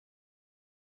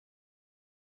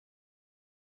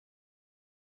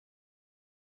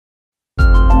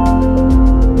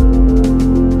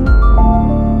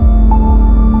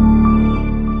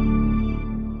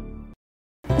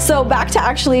So back to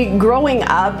actually growing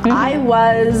up, I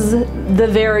was the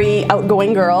very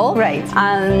outgoing girl, Right.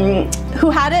 Who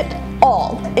had it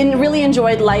all and really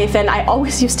enjoyed life. And I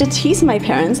always used to tease my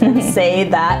parents and say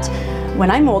that when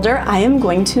I'm older, I am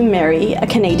going to marry a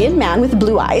Canadian man with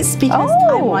blue eyes because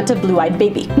I want a blue-eyed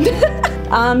baby.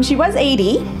 She was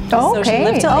 80, so she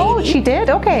lived till 80. Oh, she did?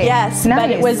 Okay. Yes, nice. but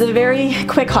it was a very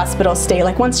quick hospital stay.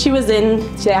 Like once she was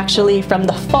in, she actually from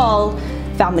the fall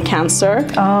found the cancer.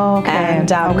 Oh, okay. And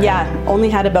yeah, only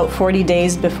had about 40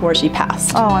 days before she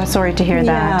passed. Oh, I'm sorry to hear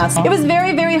that. It was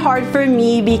very, very hard for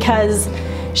me because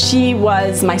she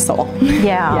was my soul.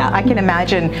 Yeah, I can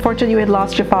imagine. Fortunately, you had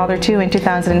lost your father too in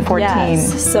 2014.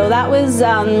 Yes, so that was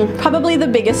probably the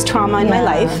biggest trauma in my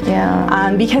life.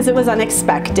 Yeah. Because it was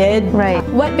unexpected. Right.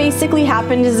 What basically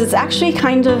happened is it's actually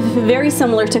kind of very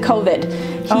similar to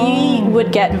COVID. He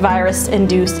would get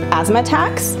virus-induced asthma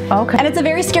attacks. Okay. And it's a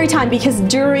very scary time because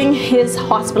during his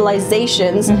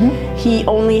hospitalizations, he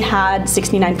only had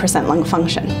 69% lung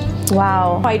function.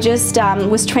 Wow. I just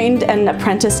was trained and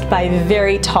apprenticed by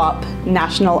very top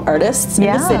national artists in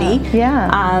the city. Yeah.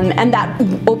 And that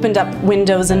opened up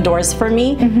windows and doors for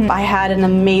me. I had an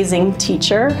amazing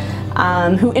teacher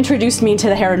who introduced me to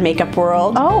the hair and makeup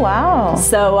world. Oh, wow.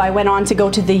 So I went on to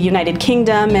go to the United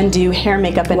Kingdom and do hair,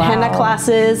 makeup, and henna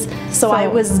classes. So I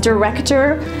was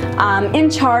director in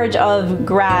charge of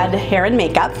grad hair and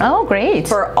makeup. Oh, great.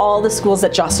 For all the schools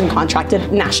that Jocelyn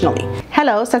contracted nationally.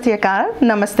 Hello, Sat Sri Akal,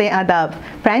 Namaste, Adab.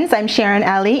 Friends, I'm Sharon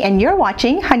Ali, and you're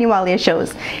watching Hunny Walia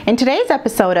Shows. In today's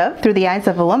episode of Through the Eyes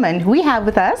of a Woman, we have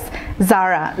with us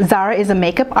Zahra. Zahra is a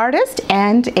makeup artist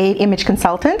and an image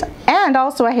consultant, and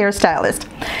also a hairstylist.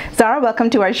 Zahra, welcome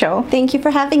to our show. Thank you for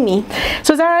having me.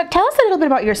 So Zahra, tell us a little bit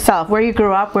about yourself, where you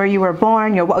grew up, where you were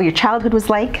born, what your childhood was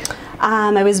like.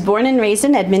 I was born and raised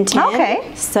in Edmonton.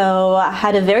 Okay. So I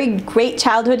had a very great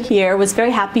childhood here. Was very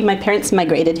happy my parents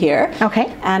migrated here.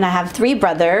 Okay. And I have 3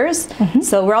 brothers.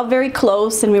 So we're all very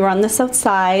close and we were on the south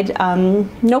side.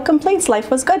 No complaints. Life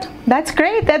was good. That's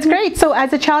great. That's great. So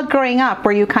as a child growing up,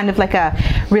 were you kind of like a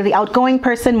really outgoing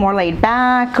person, more laid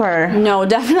back, or? No,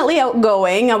 definitely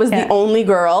outgoing. I was the only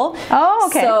girl. Oh,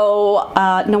 okay. So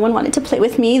no one wanted to play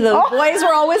with me. The boys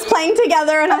were always playing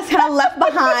together and I was kind of left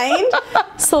behind.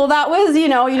 So that was,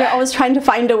 you're always trying to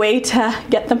find a way to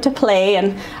get them to play.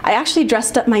 And I actually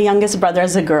dressed up my youngest brother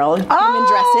as a girl in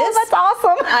dresses. That's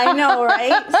awesome. I know,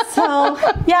 right? So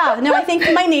yeah, no, I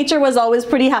think my nature was always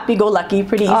pretty happy-go-lucky,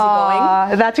 pretty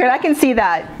easygoing. That's great. I can see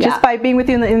that. Just by being with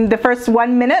you in the first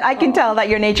 1 minute, I can tell that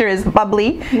your nature is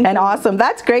bubbly and awesome.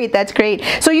 That's great. That's great.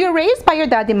 So you were raised by your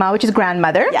dadima, which is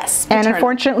grandmother. Yes. And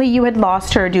unfortunately, you had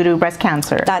lost her due to breast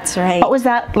cancer. That's right. What was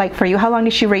that like for you? How long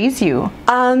did she raise you?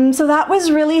 So that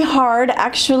was really hard.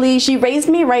 Actually, she raised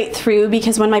me right through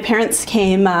because when my parents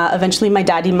came, eventually my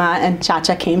dadima and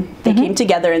Chacha came. They came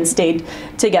together and stayed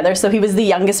together. So he was the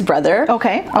youngest brother of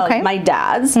my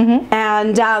dad's.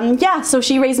 And yeah, so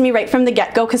she raised me right from the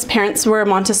get-go because parents were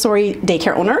Montessori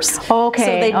daycare owners. Okay.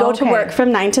 So they'd go to work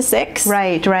from 9 to 6.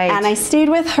 Right, right. And I stayed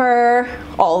with her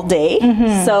all day.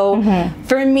 So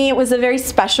for me, it was a very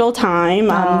special time.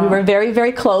 We were very,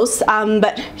 very close.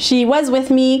 But she was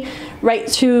with me right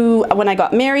to when I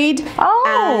got married.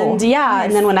 And yeah,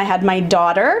 and then when I had my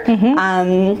daughter,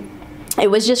 it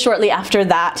was just shortly after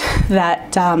that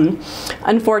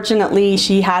unfortunately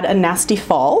she had a nasty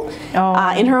fall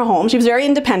in her home. She was very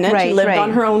independent. She lived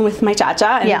on her own with my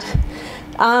Chacha.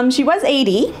 And she was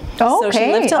 80. So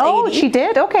she lived till 80. Oh, she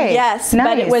did? Okay. Yes, nice.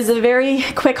 but it was a very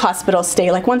quick hospital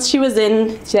stay. Like once she was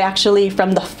in, she actually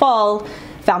from the fall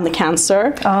found the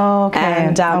cancer.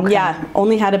 And yeah,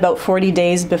 only had about 40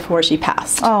 days before she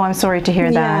passed. Oh, I'm sorry to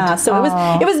hear that. Yeah, so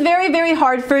it was very, very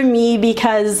hard for me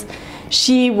because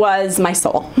she was my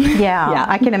soul. Yeah,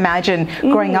 I can imagine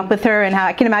growing up with her and how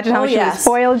I can imagine how she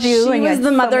spoiled you. She was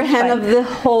the mother hen of the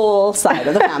whole side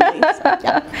of the family.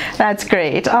 That's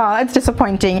great. Oh, it's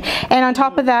disappointing. And on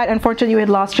top of that, unfortunately, you had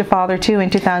lost your father too in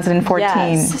 2014.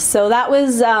 Yes, so that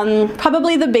was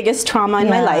probably the biggest trauma in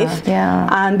my life.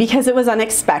 Because it was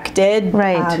unexpected.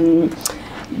 Right.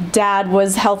 Dad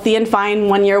was healthy and fine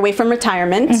 1 year away from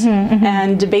retirement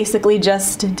and basically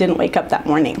just didn't wake up that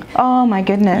morning. Oh my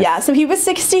goodness. Yeah, so he was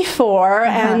 64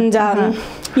 and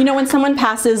you know when someone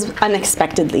passes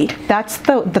unexpectedly. That's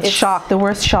the shock, the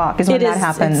worst shock is when that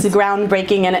happens. It's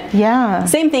groundbreaking and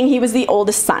same thing, he was the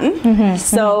oldest son.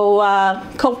 So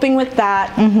coping with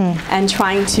that and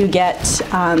trying to get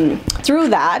through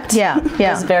that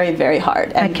was very, very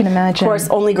hard. And I can imagine. Of course,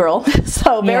 only girl,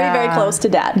 so very, very close to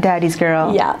dad. Daddy's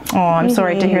girl. Yeah. Oh, I'm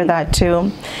sorry to hear that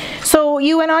too. So So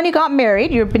you went on, you got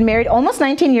married. You've been married almost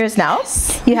 19 years now.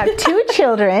 You have 2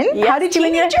 children. Yes, how did you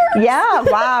and your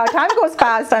wow, time goes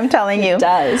fast, I'm telling you. It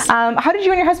does. How did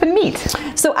you and your husband meet?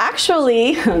 So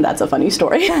actually, that's a funny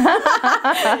story.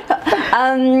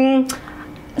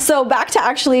 So back to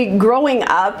actually growing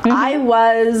up, I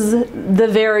was the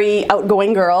very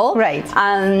outgoing girl, right?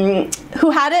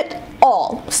 Who had it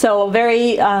all. So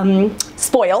very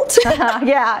spoiled.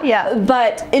 Yeah.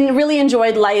 But really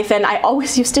enjoyed life, and I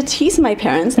always used to tease my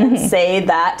parents and say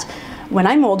that when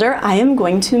I'm older, I am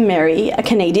going to marry a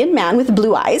Canadian man with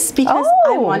blue eyes because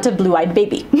I want a blue-eyed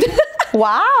baby.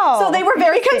 Wow. So they were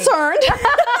very concerned.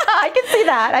 I can see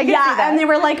that. I can see that. And they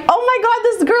were like, oh my God,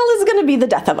 this girl is going to be the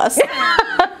death of us.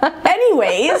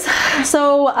 Anyways,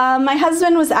 so my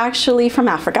husband was actually from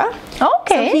Africa.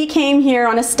 Okay. So he came here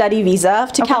on a study visa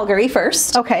to Calgary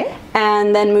first. Okay.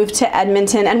 And then moved to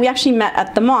Edmonton, and we actually met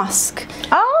at the mosque.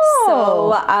 Oh.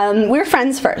 So we were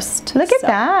friends first. Look at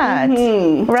that.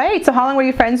 Right. So how long were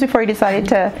you friends before you decided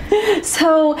to?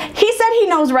 So he said he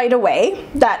knows right away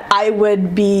that I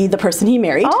would be the person he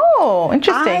married. Oh,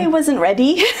 interesting. I wasn't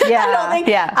ready. Yeah. I don't think.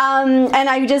 Yeah.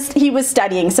 And he was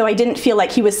studying, so I didn't feel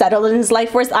like he was settled in his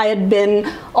life, whereas I had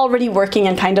been already working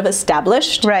and kind of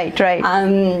established. Right.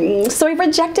 So he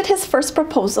rejected his first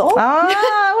proposal. Well,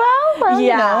 yeah.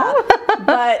 You know.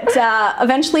 But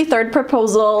eventually, third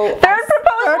proposal. Third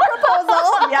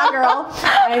proposal. Yeah, girl.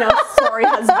 I know. Sorry,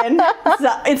 husband.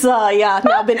 It's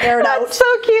now been aired out. That's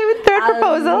so cute. Third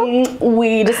proposal.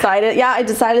 We decided. Yeah, I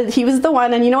decided he was the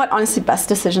one, and you know what? Honestly, best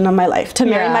decision of my life to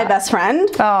marry my best friend,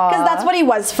 because that's what he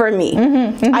was for me.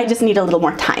 I just need a little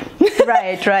more time.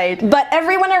 Right. But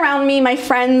everyone around me, my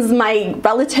friends, my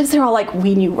relatives, they're all like,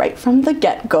 we knew right from the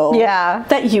get-go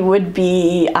that you would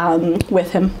be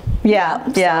with him. Yeah.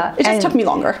 So it just took me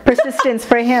longer. Persistence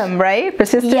for him, right?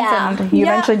 Persistence, and he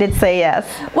eventually did say yes.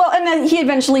 Well, and then he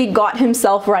eventually got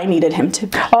himself where I needed him to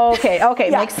be.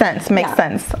 Okay, makes sense,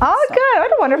 sense. Oh, good.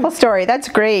 What a wonderful story. That's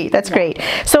great. That's great.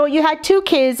 So you had 2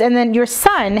 kids, and then your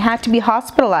son had to be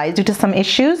hospitalized due to some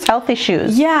issues, health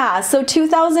issues. Yeah, so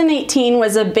 2018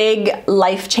 was a big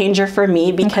life changer for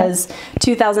me because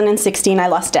 2016 I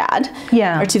lost dad.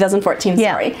 Yeah. Or 2014,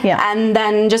 sorry. Yeah. And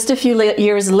then just a few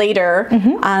years later,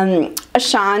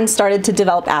 Ashan started to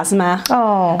develop asthma.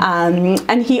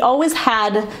 And he always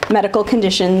had medical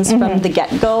conditions from the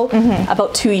get-go,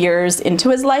 about 2 years into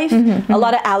his life. A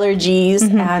lot of allergies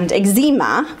and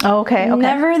eczema. Okay.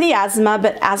 Never the asthma,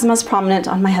 but asthma's prominent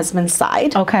on my husband's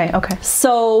side. Okay.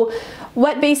 So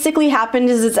what basically happened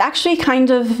is it's actually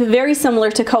kind of very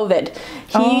similar to COVID.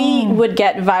 He would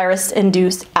get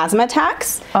virus-induced asthma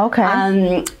attacks.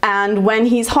 Okay. And when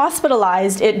he's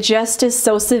hospitalized, it just is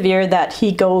so severe that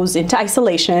he goes into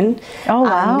isolation. Oh,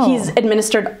 wow. He's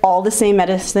administered all the same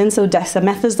medicine, so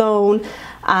dexamethasone.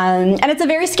 And it's a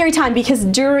very scary time because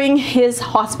during his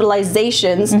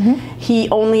hospitalizations, he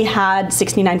only had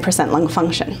 69% lung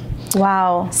function.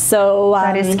 Wow. So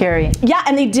that is scary. Yeah,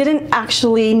 and they didn't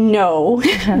actually know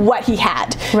what he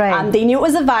had. Right. They knew it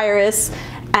was a virus,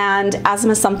 and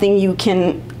asthma is something you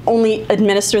can only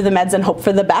administer the meds and hope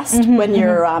for the best when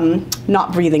you're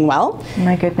not breathing well.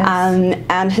 My goodness.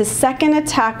 And his second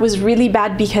attack was really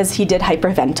bad because he did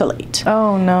hyperventilate.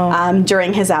 Oh no.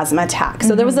 During his asthma attack.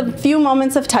 So there was a few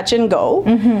moments of touch and go.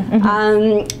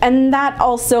 And that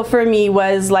also for me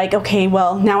was like, okay,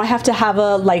 well, now I have to have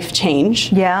a life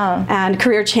change. Yeah. And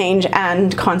career change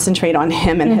and concentrate on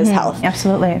him and his health.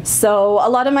 Absolutely. So a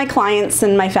lot of my clients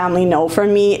and my family know for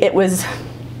me it was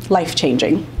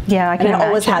life-changing. Yeah, I can imagine. And it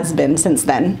always has been since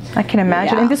then. I can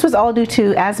imagine. Yeah. And this was all due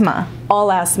to asthma?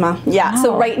 All asthma, yeah. Wow.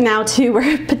 So right now too,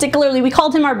 we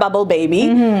called him our bubble baby.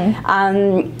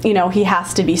 You know, he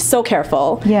has to be so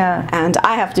careful. Yeah. And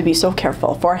I have to be so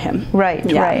careful for him. Right.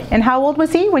 And how old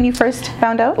was he when you first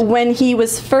found out? When he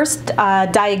was first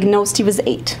diagnosed, he was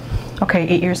 8. Okay,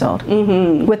 8 years old.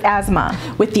 With asthma?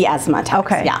 With the asthma attacks,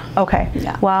 okay. Yeah. Okay.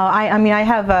 Yeah. Well, I mean, I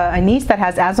have a niece that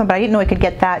has asthma, but I didn't know it could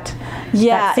get that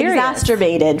that serious.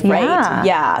 Exacerbated, right?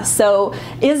 Yeah. So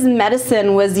his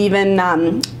medicine was even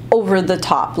over the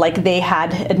top. Like they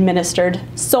had administered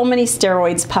so many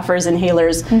steroids, puffers,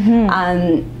 inhalers,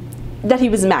 that he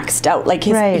was maxed out. Like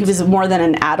he was more than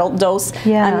an adult dose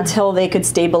until they could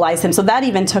stabilize him. So that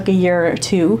even took a year or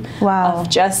two of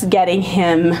just getting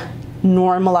him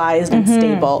normalized and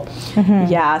stable.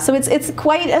 Yeah, so it's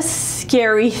quite a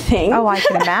scary thing. Oh, I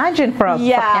can imagine for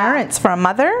parents, for a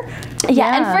mother.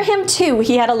 Yeah, and for him too,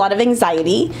 he had a lot of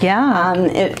anxiety. Yeah.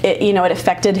 It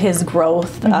affected his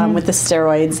growth with the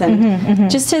steroids and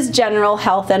just his general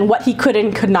health and what he could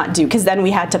and could not do. Because then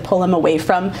we had to pull him away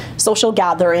from social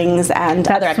gatherings and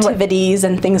other activities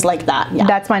and things like that. Yeah.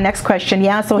 That's my next question.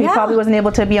 Yeah, so he probably wasn't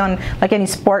able to be on like any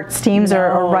sports teams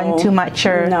or run too much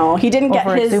or he didn't get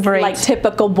his like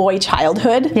typical boy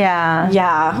childhood.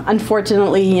 Yeah.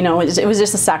 Unfortunately, it was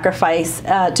just a sacrifice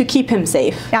to keep him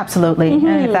safe. Absolutely.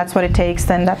 And if that's what it takes,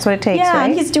 then that's what it takes, right?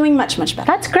 And he's doing much, much better.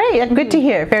 That's great. Good to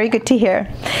hear. Very good to hear.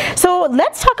 So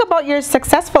let's talk about your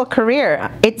successful career.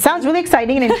 It sounds really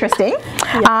exciting and interesting.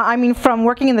 I mean, from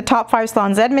working in the top 5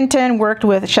 salons Edmonton, worked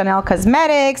with Chanel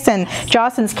Cosmetics and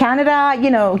Jostens Canada,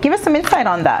 give us some insight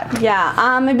on that. Yeah,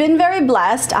 I've been very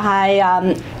blessed.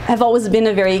 I have always been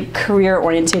a very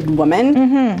career-oriented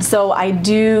woman. So I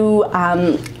do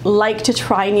like to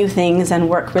try new things and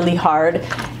work really hard.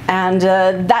 And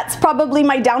that's probably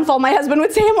my downfall. My husband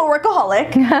would say I'm a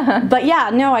workaholic. But yeah,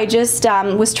 no, I just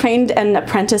was trained and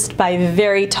apprenticed by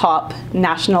very top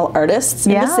national artists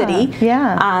in the city.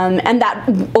 And that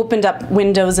opened up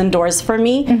windows and doors for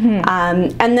me.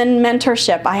 And then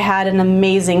mentorship. I had an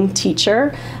amazing teacher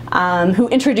who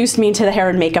introduced me to the hair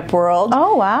and makeup world.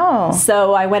 Oh, wow.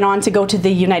 So I went on to go to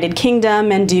the United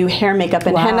Kingdom and do hair, makeup,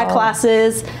 and henna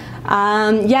classes.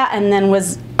 And then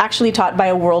was actually taught by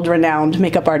a world-renowned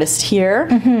makeup artist here,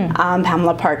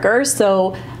 Pamela Parker.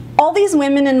 So all these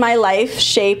women in my life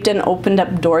shaped and opened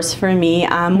up doors for me.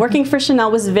 Working for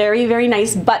Chanel was very, very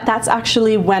nice, but that's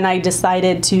actually when I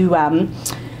decided to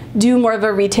do more of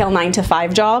a retail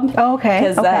 9-to-5 job.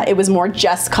 Because it was more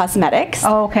just cosmetics.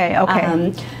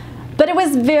 But it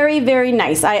was very, very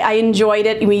nice. I enjoyed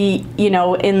it. We,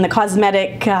 in the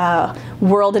cosmetic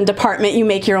world and department, you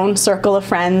make your own circle of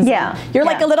friends. You're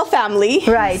like a little family.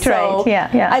 Right.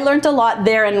 I learned a lot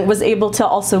there and was able to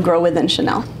also grow within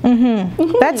Chanel.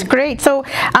 That's great. So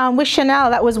with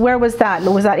Chanel, where was that?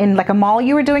 Was that in like a mall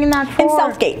you were doing that for? In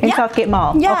Southgate. In Southgate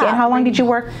Mall. Yeah. Okay, and how long did you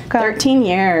work? 13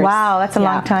 years. Wow, that's a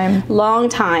long time. Long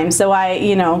time. So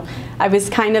I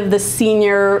was kind of the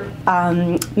senior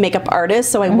makeup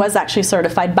artist, so I was actually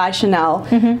certified by Chanel.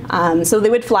 So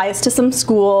they would fly us to some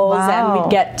schools and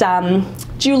we'd get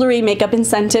jewelry, makeup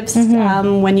incentives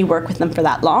when you work with them for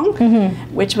that long,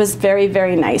 which was very,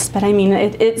 very nice. But I mean,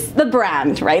 it's the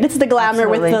brand, right? It's the glamour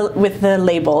with the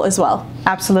label as well.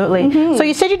 Absolutely. So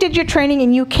you said you did your training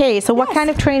in UK. So what kind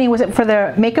of training was it? For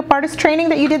the makeup artist training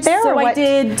that you did there? So I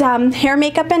did hair,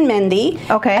 makeup, and Mendi.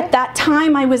 At that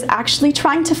time, I was actually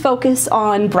trying to focus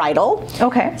on bridal.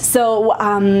 So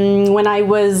when I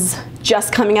was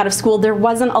just coming out of school, there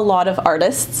wasn't a lot of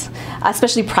artists,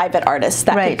 especially private artists,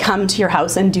 that could come to your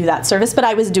house and do that service, but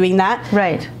I was doing that.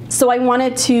 So I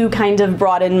wanted to kind of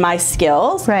broaden my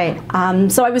skills.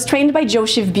 So I was trained by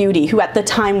Joshiv Beauty, who at the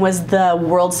time was the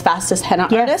world's fastest henna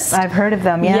artist. I've heard of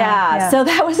them. So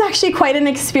that was actually quite an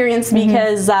experience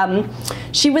because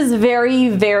she was very,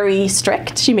 very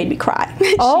strict. She made me cry.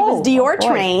 She was Dior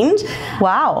trained.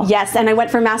 Wow. Yes, and I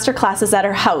went for master classes at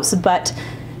her house, but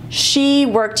she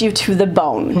worked you to the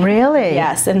bone. Really?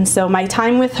 Yes, and so my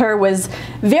time with her was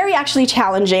very actually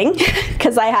challenging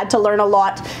because I had to learn a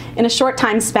lot in a short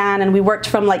time span, and we worked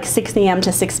from like 6 a.m.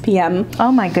 to 6 p.m.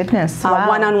 Oh my goodness, wow.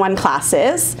 One-on-one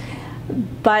classes.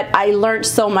 But I learned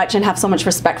so much and have so much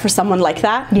respect for someone like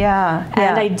that.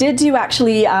 And I did do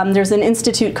actually, there's an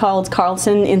institute called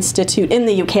Carlton Institute in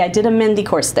the UK. I did a Mendi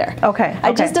course there.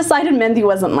 I just decided Mendi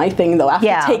wasn't my thing though.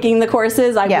 After taking the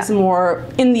courses, I was more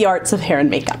in the arts of hair and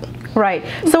makeup.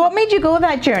 So what made you go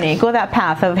that journey, go that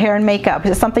path of hair and makeup?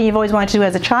 Is it something you've always wanted to do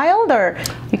as a child, or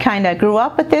you kind of grew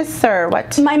up with this, or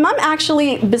what? My mom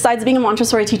actually, besides being a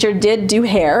Montessori teacher, did do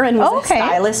hair and was a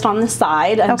stylist on the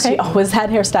side, and she always had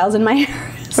hairstyles in my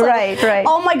hair. So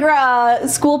all my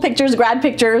school pictures, grad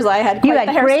pictures, I had quite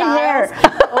the hairstyles. Great hair.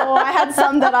 I had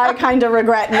some that I kind of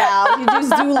regret now. You do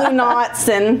Zulu knots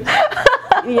and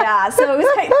so it was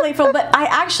quite playful. But I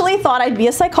actually thought I'd be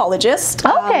a psychologist.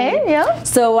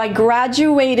 So I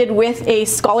graduated with a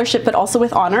scholarship, but also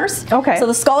with honors. So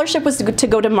the scholarship was to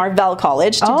go to Marvell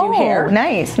College to do hair.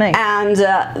 Nice.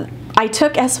 And I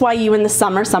took SYU in the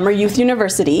summer youth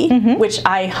university, which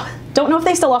I don't know if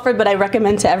they still offer it, but I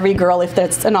recommend to every girl if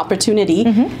there's an opportunity,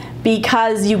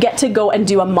 because you get to go and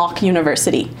do a mock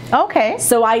university.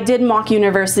 So I did mock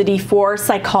university for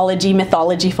psychology,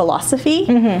 mythology, philosophy,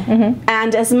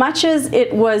 and as much as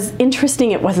it was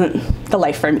interesting, it wasn't the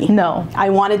life for me. I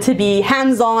wanted to be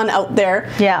hands-on out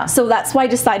there. So that's why I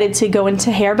decided to go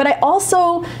into hair, but I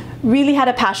also really had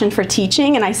a passion for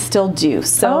teaching, and I still do.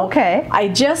 So I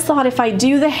just thought if I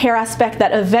do the hair aspect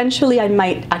that eventually I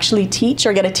might actually teach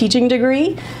or get a teaching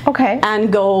degree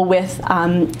and go with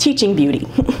teaching beauty.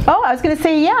 Oh, I was going to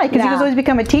say, yeah, because you could always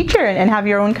become a teacher and have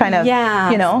your own kind of,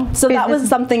 you know, so that was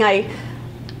something I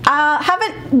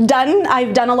haven't done.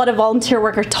 I've done a lot of volunteer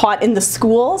work or taught in the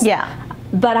schools. Yeah.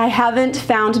 But I haven't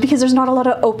found, because there's not a lot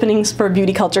of openings for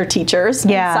beauty culture teachers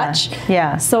and such.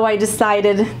 Yeah. So I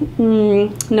decided,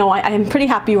 no, I am pretty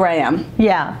happy where I am.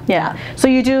 Yeah, yeah. So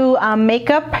you do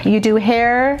makeup, you do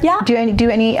hair. Yeah. Do you do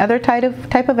any other type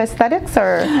of aesthetics,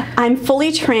 or? I'm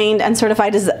fully trained and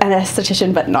certified as an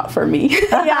esthetician, but not for me.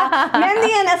 Yeah.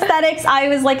 Mainly in aesthetics, I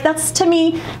was like, that's to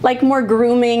me like more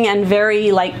grooming and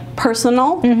very like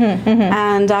personal.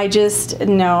 And I just,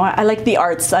 no, I like the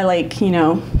arts. I like, you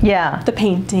know, the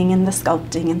painting and the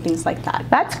sculpting and things like that.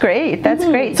 That's great. That's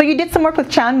great. So you did some work with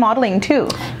Chan Modeling too?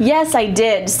 Yes, I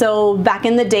did. So back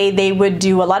in the day, they would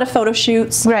do a lot of photo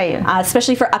shoots,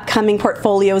 especially for upcoming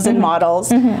portfolios and models.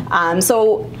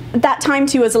 So that time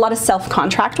too was a lot of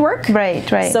self-contract work.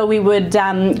 So we would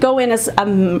go in as a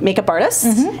makeup artist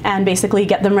and basically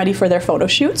get them ready for their photo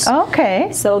shoots.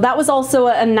 So that was also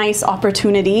a nice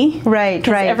opportunity.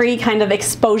 Every kind of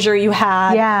exposure you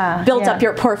had built up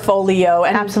your portfolio.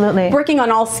 And working on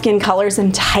all skin colors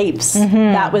and types,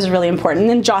 that was really important.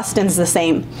 And Jostin's the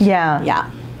same.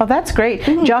 Yeah. Oh, that's great.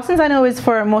 Jostin's, I know, is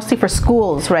mostly for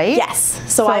schools, right? Yes.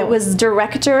 So I was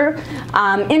director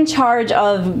in charge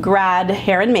of grad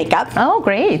hair and makeup. Oh,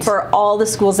 great. For all the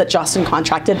schools that Jostin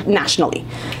contracted nationally.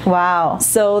 Wow.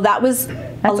 So that was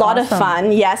a lot of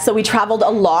fun. Yes. So we traveled a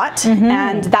lot,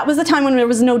 and that was the time when there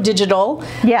was no digital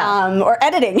or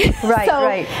editing.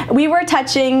 So we were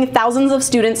touching thousands of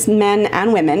students, men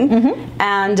and women,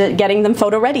 and getting them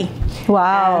photo ready.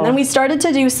 Wow. And then we started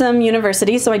to do some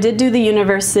universities. So I did do the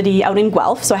university out in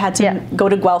Guelph. So I had to go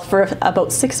to Guelph for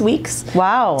about 6 weeks.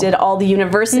 Wow. Did all the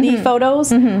university photos.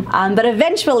 But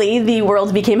eventually the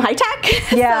world became high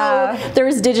tech. Yeah. So there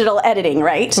was digital editing,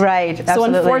 right? Right. So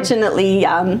unfortunately,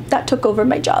 that took over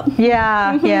my job.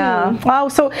 Yeah. Yeah. Wow.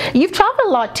 So you've traveled a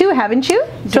lot too, haven't you?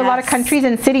 To a lot of countries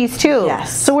and cities too.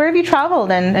 Yes. So where have you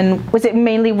traveled, and was it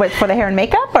mainly for the hair and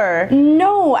makeup, or?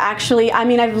 No, actually. I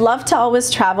mean, I've loved to always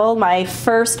travel. My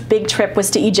first big trip was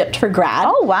to Egypt for grad.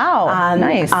 Oh, wow.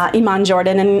 Nice. Iman,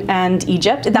 Jordan, and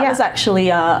Egypt. That was actually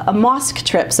a mosque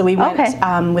trip. So we went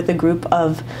with a group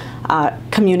of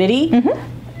community,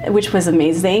 which was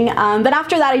amazing. But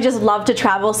after that, I just loved to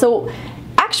travel. So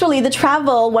actually, the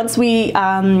travel, once we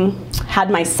had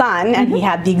my son and he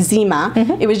had the eczema,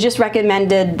 it was just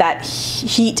recommended that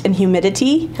heat and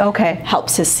humidity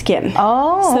helps his skin.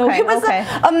 Oh, so it was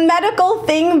a medical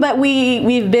thing, but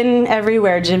we've been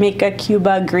everywhere: Jamaica,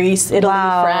 Cuba, Greece, Italy,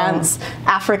 France,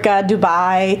 Africa,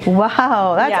 Dubai.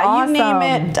 Wow, that's awesome. You name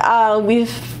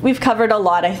it. We've covered a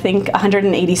lot. I think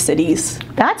 180 cities.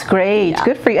 That's great.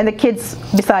 Good for you. And the kids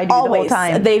beside you the whole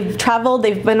time. They've traveled.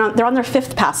 They're on their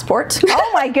 5th passport.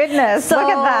 Oh my goodness! So look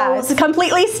at that. It's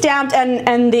completely stamped,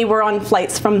 and they were on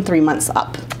flights from 3 months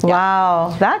up.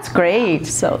 Wow, that's great.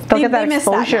 So look at that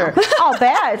exposure. I'll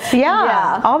bet.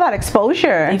 Yeah. All that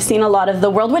exposure. They've seen a lot of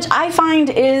the world, which I find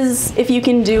is, if you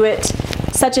can do it,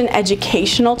 such an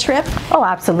educational trip. Oh,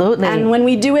 absolutely. And when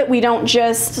we do it, we don't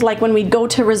just, like when we go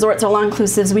to resorts or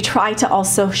all-inclusives, we try to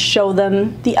also show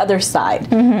them the other side,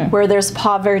 where there's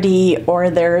poverty or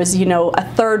there's, you know, a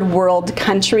third world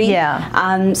country,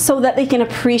 so that they can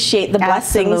appreciate the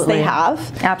blessings they have.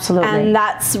 Absolutely. And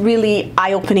that's really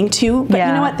eye-opening too. But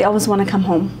you know what? They always want to come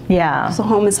home. Yeah. So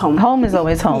home is home. Home is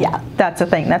always home. Yeah. That's a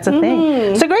thing. That's a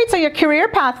thing. So great. So your career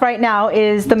path right now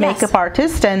is the makeup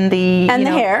artist and the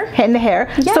hair. And the hair.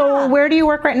 Yeah. So where do you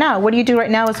work right now? What do you do right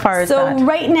now as far as that? So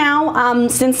right now,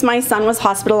 since my son was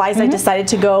hospitalized, I decided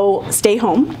to stay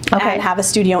home and have a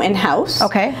studio in-house.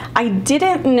 I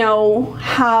didn't know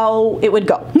how it would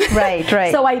go. Right.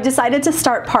 So I decided to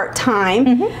start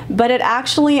part-time, but it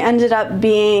actually ended up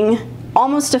being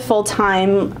almost a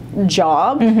full-time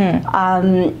job.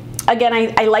 Again,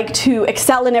 I like to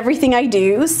excel in everything I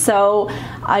do, so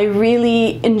I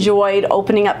really enjoyed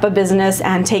opening up a business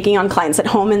and taking on clients at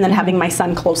home and then having my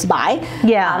son close by.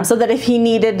 Yeah. So that if he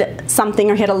needed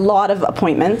something or he had a lot of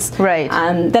appointments,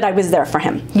 that I was there for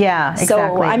him. Yeah, exactly.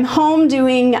 So I'm home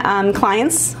doing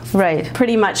clients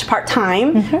pretty much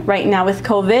part-time right now with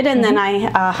COVID, and then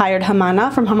I hired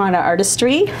Hamana from Hamana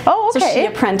Artistry. Oh, okay. So she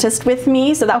apprenticed with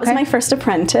me, so that was my first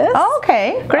apprentice. Oh,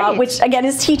 okay, great. Which again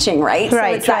is teaching, right? So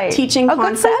it's that teaching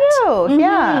concept. Good for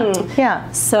you.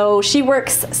 Yeah. So she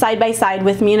works side by side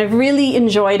with me, and I've really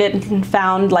enjoyed it and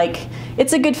found like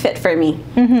it's a good fit for me.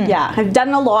 Yeah, I've done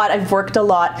a lot, I've worked a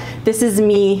lot. This is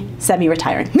me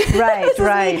semi-retiring. Right,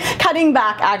 right. Cutting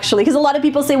back, actually, because a lot of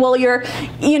people say, well, you're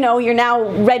now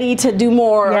ready to do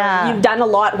more. Yeah. You've done a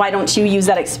lot, why don't you use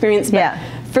that experience? But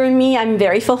for me, I'm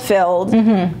very fulfilled.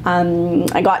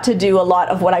 I got to do a lot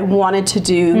of what I wanted to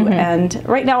do, and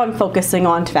right now I'm focusing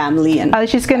on family. And I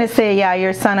was just going to say, yeah,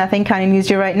 your son, I think, kind of needs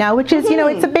you right now, which is, you know,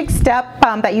 it's a big step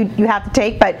that you have to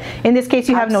take, but in this case,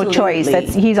 you have no choice.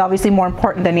 He's obviously more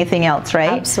important than anything else,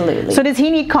 right? Absolutely. So does he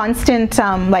need constant,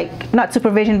 like, not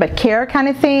supervision, but care kind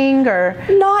of thing, or?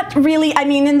 Not really. I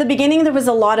mean, in the beginning, there was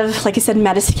a lot of, like I said,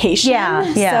 medication.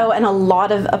 Yeah. So, and a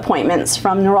lot of appointments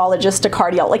from neurologists to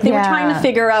cardiologist. Like, they were trying to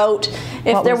figure out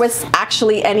if there was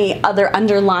actually any other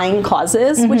underlying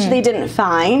causes, which they didn't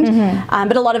find,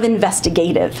 but a lot of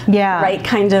investigative, right,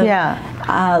 kind of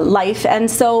life.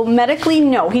 And so medically,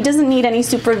 no, he doesn't need any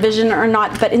supervision or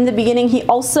not, but in the beginning, he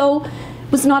also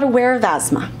was not aware of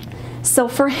asthma. So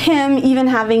for him, even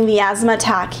having the asthma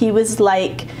attack, he was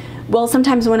like, well,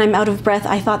 sometimes when I'm out of breath,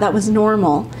 I thought that was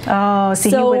normal. Oh, so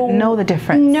he wouldn't know the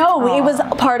difference. No, it was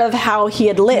part of how he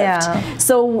had lived. Yeah.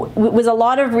 So it was a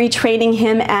lot of retraining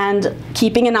him and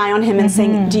keeping an eye on him and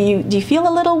saying, do you feel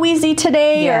a little wheezy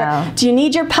today? Or do you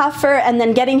need your puffer? And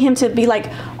then getting him to be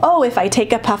like, oh, if I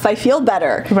take a puff, I feel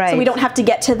better. Right. So we don't have to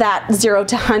get to that 0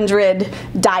 to 100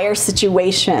 dire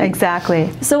situation. Exactly.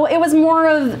 So it was more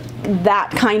of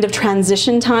that kind of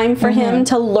transition time for him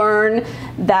to learn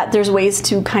that there's ways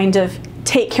to kind of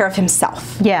take care of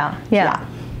himself. Yeah.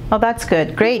 Oh, that's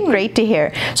good. Great, great to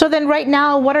hear. So then right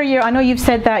now, what are your, I know you've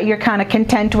said that you're kind of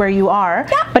content where you are,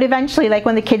 but eventually, like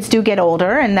when the kids do get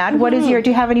older and that, what is your, do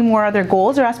you have any more other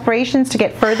goals or aspirations to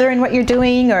get further in what you're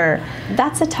doing, or?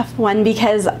 That's a tough one,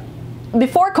 because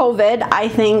before COVID, I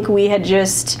think we had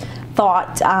just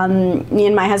thought, me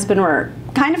and my husband were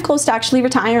kind of close to actually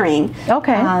retiring.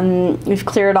 Okay. We've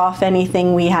cleared off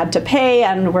anything we had to pay,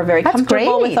 and we're very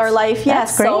comfortable with our life.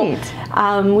 Yes, great.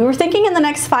 So we were thinking in the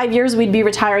next 5 years we'd be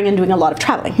retiring and doing a lot of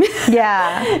traveling.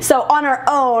 Yeah. So on our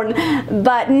own,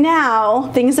 but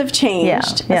now things have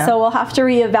changed. So we'll have to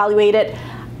reevaluate it.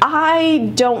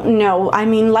 I don't know. I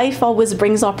mean, life always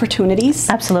brings opportunities.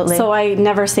 Absolutely. So I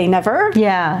never say never.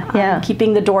 Yeah.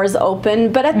 Keeping the doors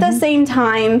open, but at the same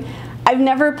time, I've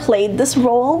never played this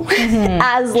role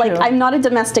as like, I'm not a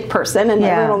domestic person, and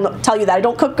everyone will tell you that. I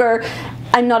don't cook, or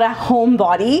I'm not a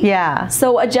homebody. Yeah.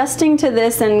 So adjusting to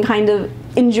this and kind of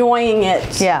enjoying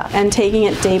it and taking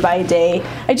it day by day.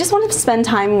 I just wanted to spend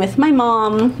time with my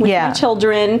mom, with my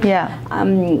children,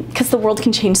 because the world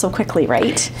can change so quickly,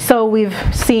 right? So we've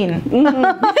seen with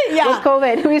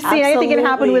COVID, we've seen anything can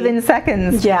happen within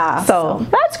seconds. Yeah. So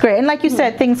that's great. And like you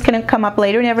said, things can come up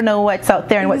later. You never know what's out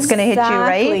there and what's going to hit you,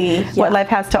 right? What life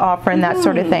has to offer and that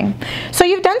sort of thing. So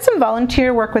you've done some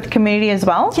volunteer work with community as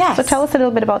well. Yes. So tell us a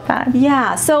little bit about that.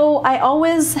 Yeah. So I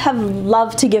always have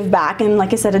loved to give back, and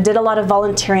like I said, I did a lot of volunteering,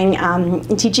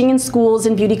 teaching in schools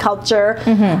and beauty culture.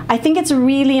 I think it's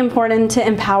really important to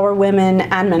empower women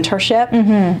and mentorship.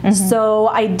 So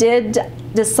I did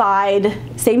decide,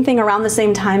 same thing around the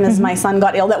same time as my son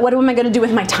got ill, that what am I going to do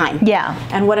with my time?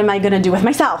 And what am I going to do with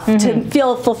myself to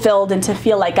feel fulfilled and to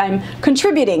feel like I'm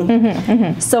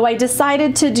contributing? So I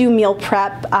decided to do meal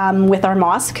prep with our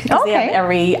mosque, because they have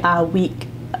every week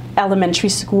elementary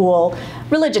school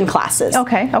religion classes.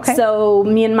 So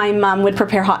me and my mom would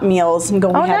prepare hot meals and go.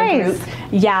 We had a group.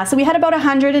 Yeah, so we had about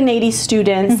 180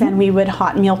 students, and we would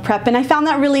hot meal prep, and I found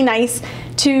that really nice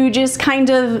to just kind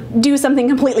of do something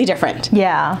completely different.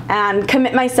 And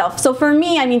commit myself. So for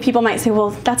me, I mean, people might say, well,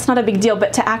 that's not a big deal,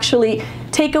 but to actually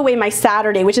take away my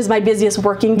Saturday, which is my busiest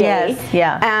working day,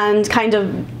 and kind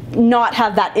of not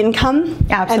have that income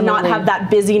and not have that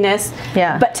busyness,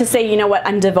 but to say, you know what,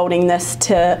 I'm devoting this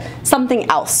to something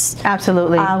else.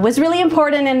 Was really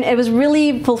important, and it was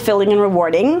really fulfilling and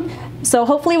rewarding. So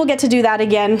hopefully we'll get to do that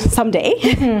again someday.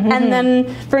 And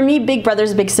then for me, big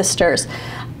brothers, big sisters.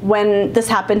 When this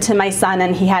happened to my son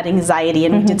and he had anxiety,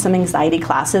 and we did some anxiety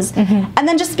classes, and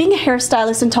then just being a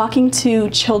hairstylist and talking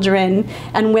to children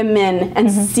and women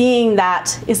and seeing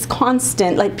that is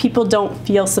constant, like people don't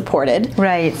feel supported.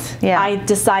 I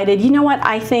decided, you know what,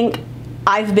 I think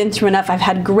I've been through enough. I've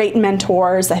had great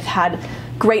mentors, I've had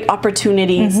great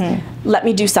opportunities. Let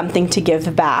me do something to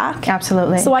give back.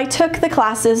 So I took the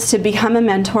classes to become a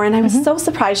mentor, and I was so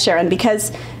surprised, Sharon,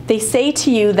 because they say to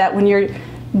you that when you're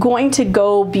going to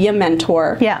go be a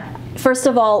mentor, first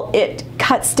of all, it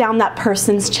cuts down that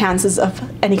person's chances of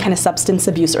any kind of substance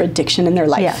abuse or addiction in their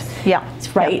life. Yes. Yeah.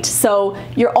 Right. Yep. So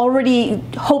you're already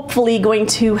hopefully going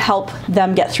to help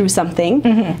them get through something.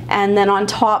 And then on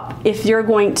top, if you're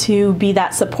going to be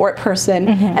that support person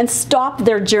and stop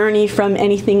their journey from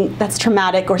anything that's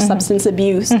traumatic or substance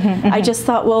abuse, I just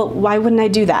thought, well, why wouldn't I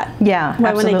do that? Yeah,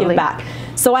 why wouldn't I absolutely. give back?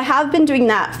 So I have been doing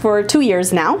that for 2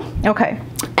 years now. Okay.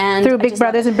 And through Big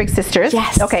Brothers and Big Sisters?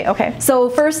 Yes. Okay, okay. So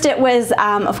first it was,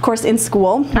 of course, in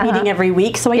school, meeting every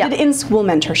week. So I did in-school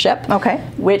mentorship,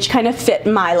 which kind of fit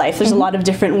my life. There's a lot of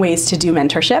different ways to do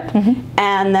mentorship.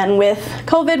 And then with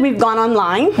COVID, we've gone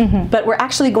online, but we're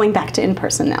actually going back to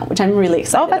in-person now, which I'm really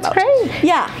excited about. Oh, that's great.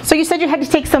 Yeah. So you said you had to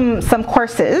take some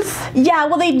courses? Yeah,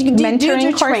 well, they do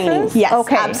mentoring training. courses? Yes,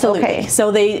 okay, absolutely. Okay.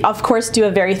 So they, of course, do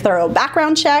a very thorough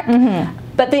background check.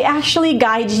 But they actually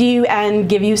guide you and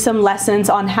give you some lessons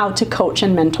on how to coach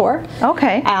and mentor.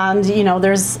 Okay. And you know,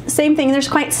 there's same thing. There's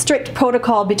quite strict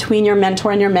protocol between your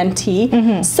mentor and your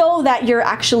mentee, so that you're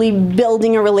actually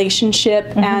building a relationship.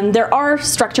 And there are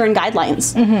structure and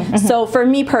guidelines. So for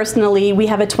me personally, we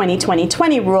have a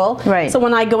 20-20-20 rule. Right. So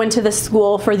when I go into the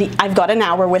school for I've got an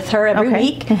hour with her every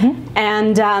week,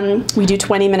 and we do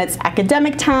 20 minutes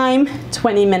academic time,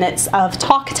 20 minutes of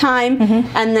talk time,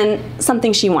 and then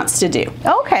something she wants to do.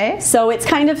 Okay. So it's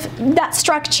kind of that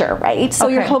structure, right? So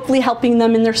you're hopefully helping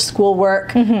them in their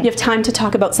schoolwork. You have time to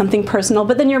talk about something personal,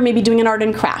 but then you're maybe doing an art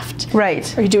and craft.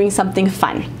 Right. Or you're doing something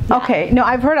fun. Yeah. Okay. No,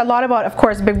 I've heard a lot about, of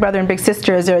course, Big Brother and Big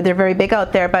Sisters. They're very big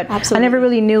out there, but I never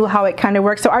really knew how it kind of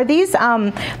works. So are these,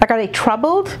 like, are they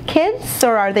troubled kids,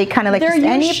 or are they kind of like just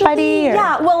anybody? Or?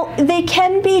 Yeah, well, they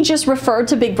can be just referred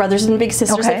to Big Brothers and Big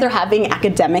Sisters if they're having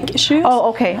academic issues. Oh,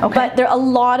 okay, okay. But a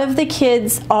lot of the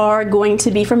kids are going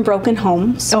to be from broken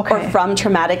homes or from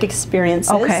traumatic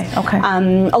experiences. Okay, okay.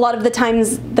 A lot of the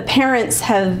times the parents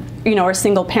have, you know, are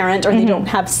single parent, or they don't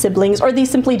have siblings, or they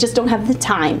simply just don't have the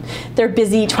time. They're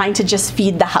busy trying to just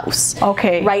feed the house.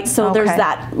 Okay. Right? So there's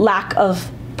that lack of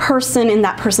person in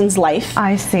that person's life.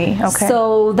 I see. Okay.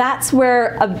 So that's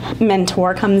where a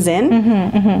mentor comes in.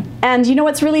 And you know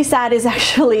what's really sad is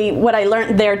actually what I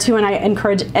learned there too, and I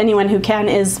encourage anyone who can,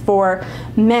 is for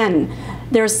men.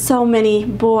 There's so many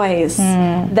boys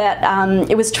that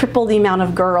it was triple the amount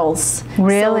of girls.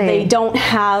 Really? So they don't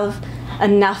have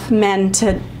enough men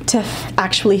to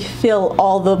actually fill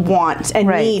all the want and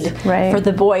need for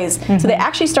the boys. So they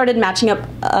actually started matching up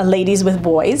ladies with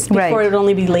boys. Before it would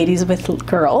only be ladies with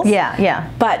girls. Yeah,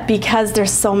 yeah. But because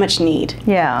there's so much need.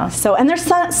 Yeah. So, and there's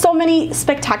so many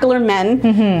spectacular men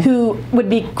who would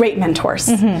be great mentors.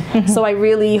 So I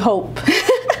really hope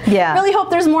really hope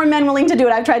there's more men willing to do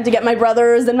it. I've tried to get my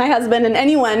brothers and my husband and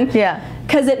anyone. Yeah.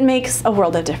 Because it makes a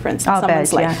world of difference in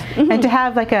someone's life. And to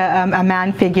have like a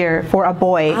man figure for a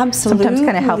boy sometimes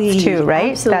kind of helps too,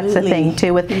 right? That's the thing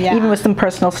too, with even with some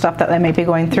personal stuff that they may be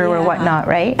going through or whatnot,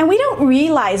 right? And we don't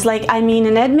realize, like, I mean,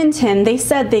 in Edmonton, they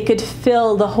said they could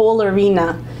fill the whole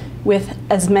arena with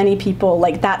as many people,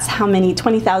 like that's how many,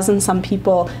 20,000 some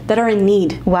people that are in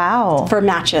need. Wow. For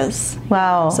matches.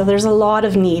 Wow. So there's a lot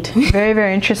of need. Very,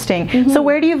 very interesting. So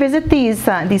where do you visit these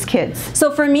kids?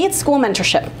 So for me, it's school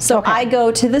mentorship. So I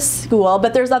go to the school,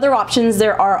 but there's other options.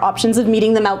 There are options of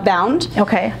meeting them outbound.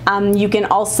 Okay. You can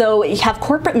also have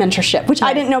corporate mentorship, which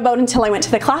I didn't know about until I went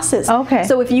to the classes. Okay.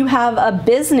 So if you have a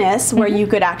business where you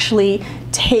could actually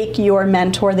take your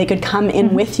mentor, they could come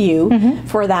in with you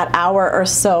for that hour or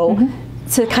so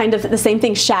to kind of the same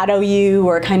thing, shadow you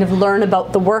or kind of learn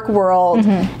about the work world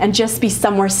and just be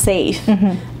somewhere safe.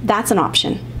 That's an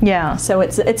option. Yeah. So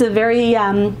it's a very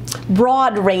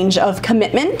broad range of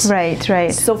commitment. Right,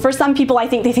 right. So for some people, I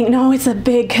think they think, no, it's a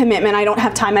big commitment. I don't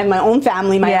have time. I have my own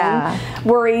family, my own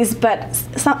worries. But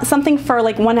something for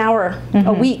like 1 hour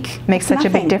a week makes such a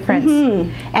big difference.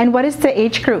 And what is the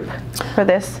age group for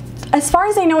this? As far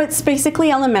as I know, it's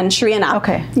basically elementary and up.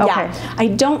 Okay. Yeah. I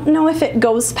don't know if it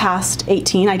goes past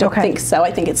 18. I don't think so.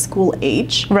 I think it's school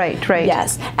age. Right, right.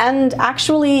 Yes. And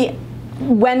actually,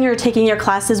 when you're taking your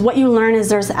classes, what you learn is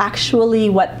there's actually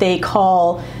what they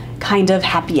call kind of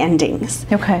happy endings.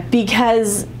 Okay.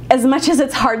 Because as much as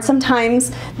it's hard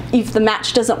sometimes, if the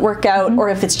match doesn't work out or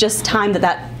if it's just time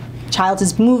that child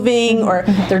is moving or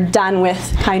they're done with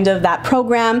kind of that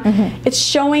program, it's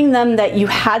showing them that you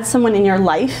had someone in your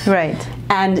life, right,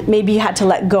 and maybe you had to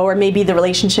let go, or maybe the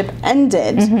relationship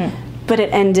ended, but it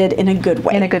ended in a good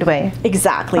way. In a good way.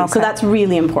 Exactly. Okay. So that's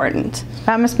really important.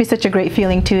 That must be such a great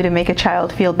feeling too, to make a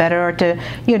child feel better, or to,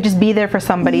 you know, just be there for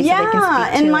somebody so they can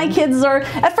speak to. And my kids are,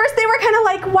 at first they were kind of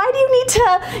like, why do you need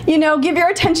to, you know, give your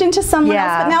attention to someone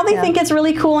else? But now they think it's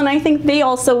really cool, and I think they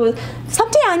also,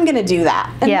 someday I'm going to do that.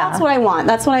 And that's what I want.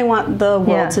 That's what I want the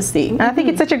world to see. And I think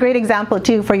it's such a great example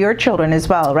too for your children as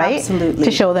well, right? Absolutely.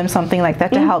 To show them something like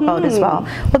that, to help out as well.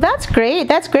 Well, that's great.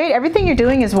 That's great. Everything you're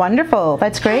doing is wonderful.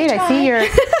 That's great. I see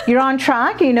you're on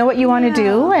track. You know what you want to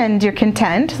do, and you're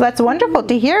content. That's wonderful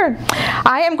to hear.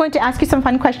 I am going to ask you some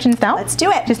fun questions now. Let's do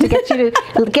it. Just to get you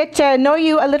to get to know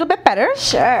you a little bit better.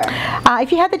 Sure.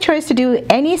 If you had the choice to do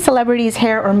any celebrity's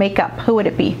hair or makeup, who would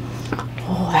it be?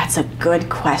 Oh, that's a good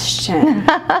question.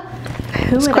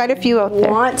 Who There's would quite a few out there.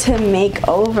 want to make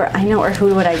over? I know, or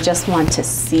who would I just want to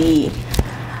see?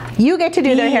 You get to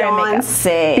do their hair and makeup.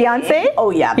 Beyonce? Oh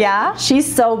yeah. Yeah? She's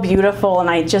so beautiful, and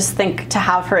I just think to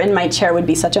have her in my chair would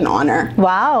be such an honor.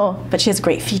 Wow. But she has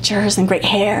great features and great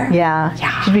hair. Yeah.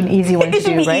 Yeah. Should be an easy one to It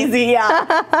should do, be right? easy,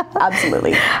 yeah.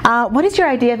 Absolutely. What is your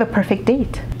idea of a perfect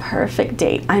date? Perfect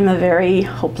date. I'm a very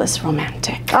hopeless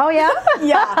romantic. Oh yeah?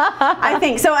 Yeah, I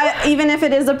think so. Even if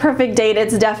it is a perfect date,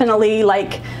 it's definitely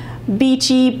like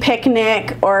beachy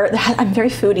picnic, or I'm very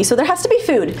foodie, so there has to be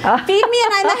food. Feed me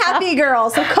and I'm the happy girl.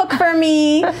 So cook for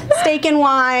me, steak and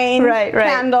wine,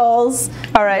 candles.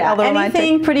 All right, all the romantic.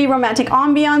 Anything pretty romantic.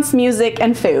 Ambiance, music,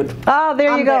 and food. Oh,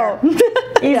 there you go.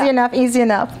 Easy enough, easy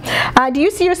enough. Do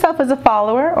you see yourself as a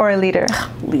follower or a leader?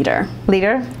 Leader.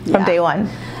 Leader from day one.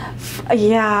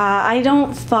 Yeah, I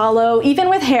don't follow, even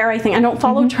with hair, I think, I don't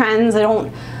follow trends. I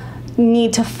don't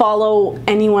need to follow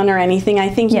anyone or anything. I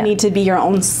think you need to be your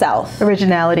own self.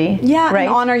 Originality. Yeah, right?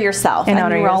 And honor yourself. And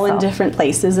honor we're yourself. all in different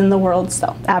places in the world,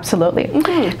 so. Absolutely.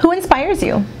 Who inspires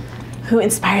you? Who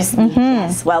inspires me?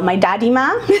 Yes. Well, my daddy ma.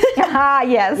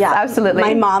 Yes, absolutely.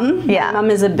 My mom. Yeah. My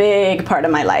mom is a big part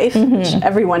of my life, which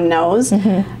everyone knows.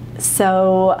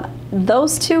 So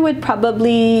those two would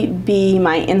probably be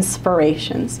my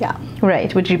inspirations, yeah.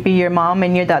 Right, would you be your mom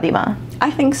and your daddy ma? I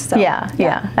think so.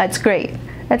 Yeah, that's great.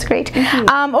 That's great.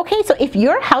 Okay, so if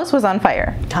your house was on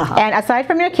fire, and aside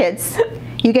from your kids,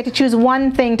 you get to choose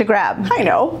one thing to grab. I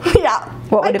know. Yeah.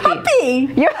 What would it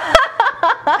be?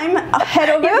 I'm head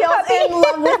over heels in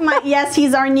love with my,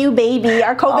 he's our new baby,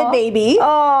 our COVID baby.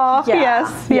 Oh,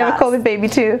 yes. You have a COVID baby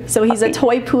too. So he's a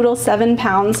toy poodle, 7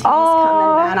 pounds. He's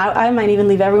coming, man. I might even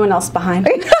leave everyone else behind.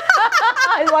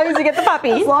 As long as you get the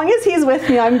puppy. As long as he's with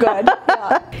me, I'm good.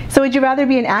 Yeah. So would you rather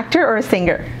be an actor or a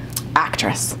singer?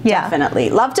 Actress, definitely.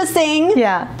 Love to sing,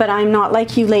 but I'm not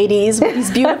like you ladies with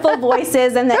these beautiful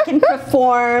voices and that can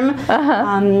perform.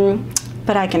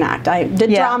 But I can act. I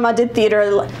did drama, did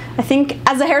theater. I think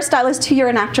as a hairstylist too, you're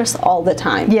an actress all the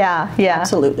time. Yeah,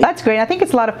 absolutely. That's great. I think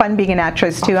it's a lot of fun being an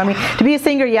actress too. I mean, to be a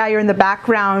singer, you're in the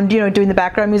background, you know, doing the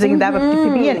background music and that. But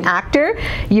to be an actor,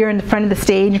 you're in the front of the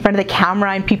stage, in front of the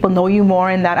camera, and people know you more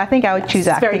in that. I think I would choose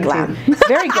acting. Very glam. Too.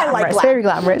 Very glamorous. I like glam. Very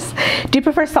glamorous. Do you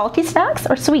prefer salty snacks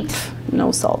or sweet?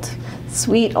 No salt.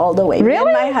 Sweet all the way. Really?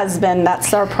 Me and my husband,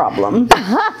 that's our problem. We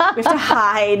have to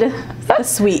hide the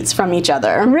sweets from each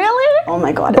other. Really? Oh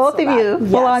my God. Both of you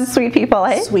full-on sweet people,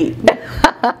 eh? Sweet.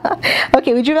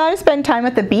 Okay, would you rather spend time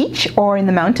at the beach or in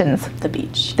the mountains? The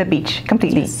beach. The beach,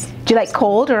 completely. Yes. Do you like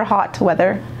cold or hot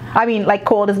weather? I mean, like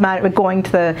cold is going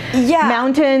to the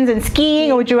mountains and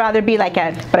skiing, or would you rather be like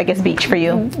but I guess beach for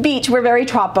you? Beach, we're very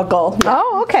tropical.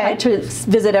 Oh, okay. Try to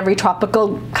visit every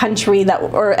tropical country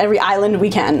or every island we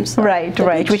can. So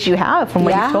right, which you have from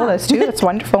what you've told us too. That's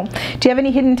wonderful. Do you have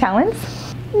any hidden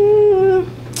talents?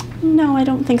 No, I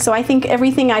don't think so. I think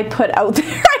everything I put out there,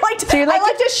 I like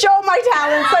to show my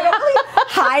talents. I don't really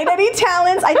hide any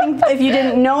talents. I think if you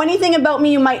didn't know anything about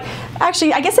me, you might,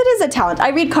 actually, I guess it is a talent. I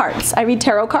read cards. I read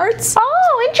tarot cards.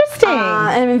 Oh, interesting.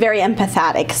 And I'm very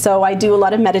empathetic, so I do a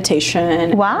lot of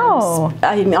meditation. Wow.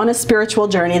 I'm on a spiritual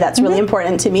journey. That's really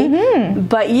important to me.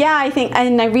 But yeah, I think,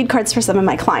 and I read cards for some of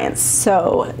my clients.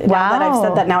 So now that I've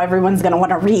said that, now everyone's going to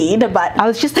want to read. But I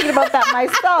was just thinking about that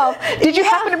myself. Did you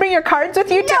happen to bring your cards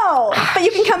with you? No, but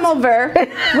you can come over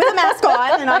with a mask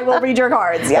on and I will read your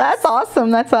cards. Yes. That's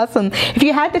awesome. That's awesome. If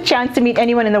you had the chance to meet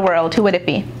anyone in the world, who would it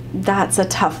be? That's a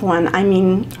tough one. I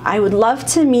mean, I would love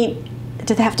to meet,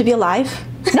 do they have to be alive?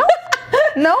 No.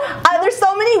 No. There's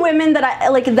so many women that I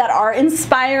like that are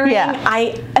inspiring. Yeah.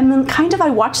 I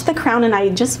watch The Crown and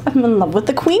I'm in love with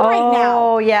the Queen right now.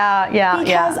 Oh, yeah.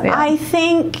 Because I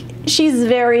think she's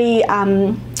very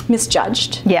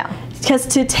misjudged. Yeah. Because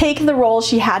to take the role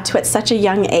she had to at such a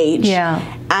young age,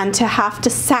 and to have to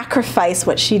sacrifice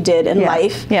what she did in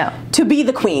life to be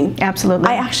the queen. Absolutely.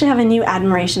 I actually have a new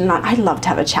admiration. I'd love to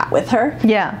have a chat with her.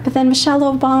 Yeah. But then Michelle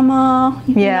Obama,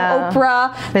 you know,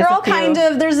 Oprah, they're all kind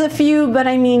of, there's a few, but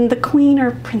I mean the queen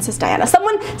or Princess Diana.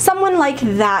 Someone like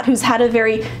that who's had a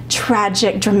very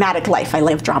tragic, dramatic life. I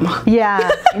love drama. Yeah,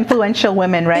 influential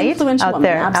women, right? Influential out women,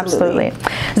 there, absolutely.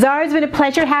 Zahra, it's been a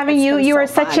pleasure having you. You are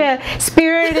such a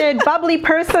spirited, bubbly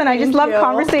person. I just love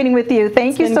conversating with you.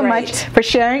 Thank you so much for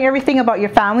sharing everything about your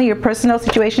family, your personal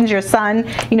situations, your son,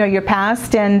 you know, your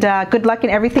past, and good luck in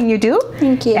everything you do.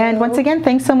 Thank you. And once again,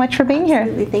 thanks so much for being here.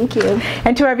 Thank you.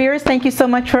 And to our viewers, thank you so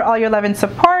much for all your love and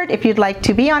support. If you'd like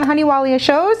to be on Hunny Walia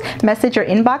shows, message or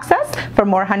inbox us. For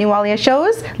more Hunny Walia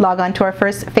shows, log on to our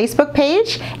first Facebook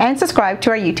page and subscribe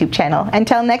to our YouTube channel.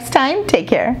 Until next time, take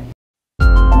care.